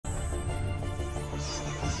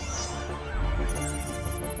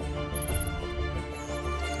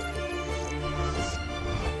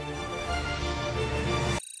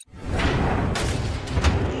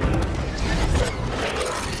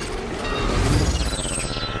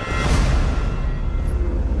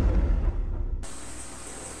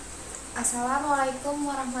Assalamualaikum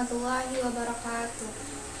warahmatullahi wabarakatuh.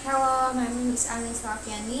 Hello, my name is Anisa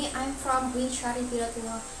Alviani. I'm from Winchari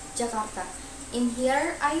Piratula, Jakarta. In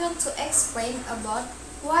here, I want to explain about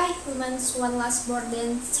why humans won't last more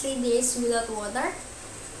than 3 days without water.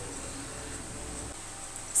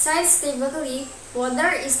 Scientifically,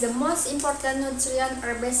 water is the most important nutrient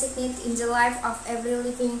or basic need in the life of every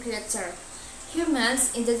living creature.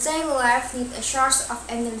 Humans in the daily life need a source of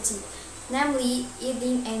energy, namely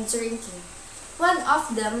eating and drinking. One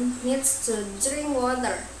of them needs to drink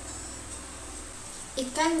water. It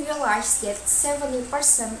can be realized that 70%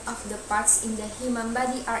 of the parts in the human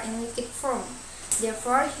body are in liquid form.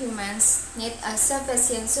 Therefore, humans need a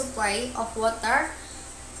sufficient supply of water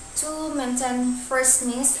to maintain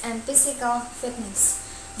freshness and physical fitness.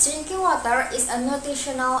 Drinking water is a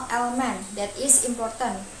nutritional element that is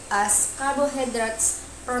important as carbohydrates,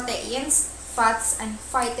 proteins, fats, and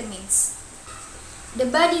vitamins. The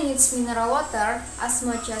body needs mineral water as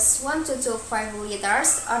much as 1 to 5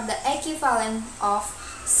 liters or the equivalent of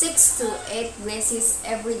 6 to 8 glasses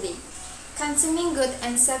every day. Consuming good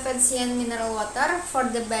and sufficient mineral water for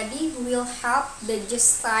the body will help the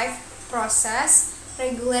digestive process,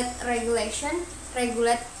 regulate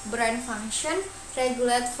brain function,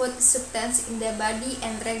 regulate food substance in the body,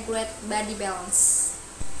 and regulate body balance.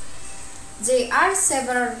 There are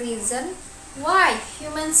several reasons why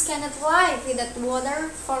humans cannot live without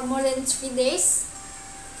water for more than 3 days.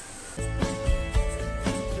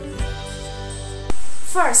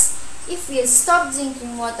 First, if we stop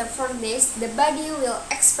drinking water for days, the body will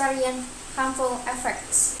experience harmful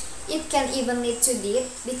effects. It can even lead to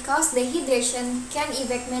death because dehydration can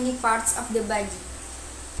affect many parts of the body.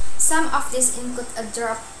 Some of these include a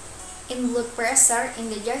drop in blood pressure,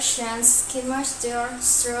 indigestion, skin moisture,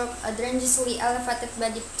 stroke, a dangerously elevated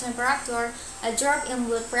body temperature, a drop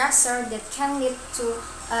in blood pressure that can lead to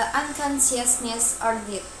unconsciousness or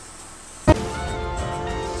death.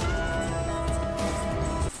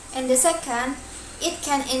 And the second, it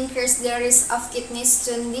can increase the risk of kidney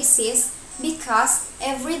stone disease because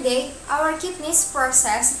every day our kidneys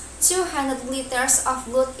process 200 liters of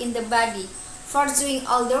blood in the body. For doing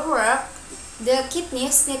all the work, the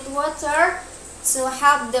kidneys need water to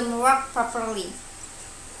help them work properly.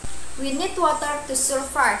 We need water to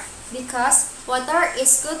survive because water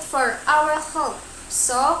is good for our health.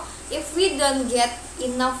 So, if we don't get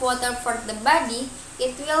enough water for the body,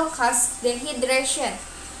 it will cause dehydration.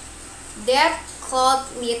 That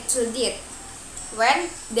could lead to death.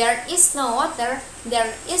 When there is no water,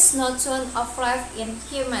 there is no tone of life in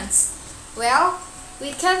humans. Well,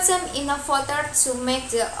 we consume enough water to make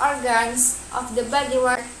the organs of the body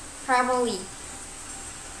work properly.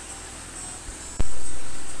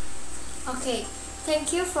 Okay,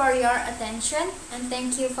 thank you for your attention and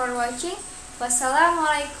thank you for watching.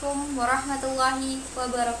 Wassalamualaikum warahmatullahi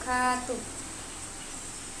wabarakatuh.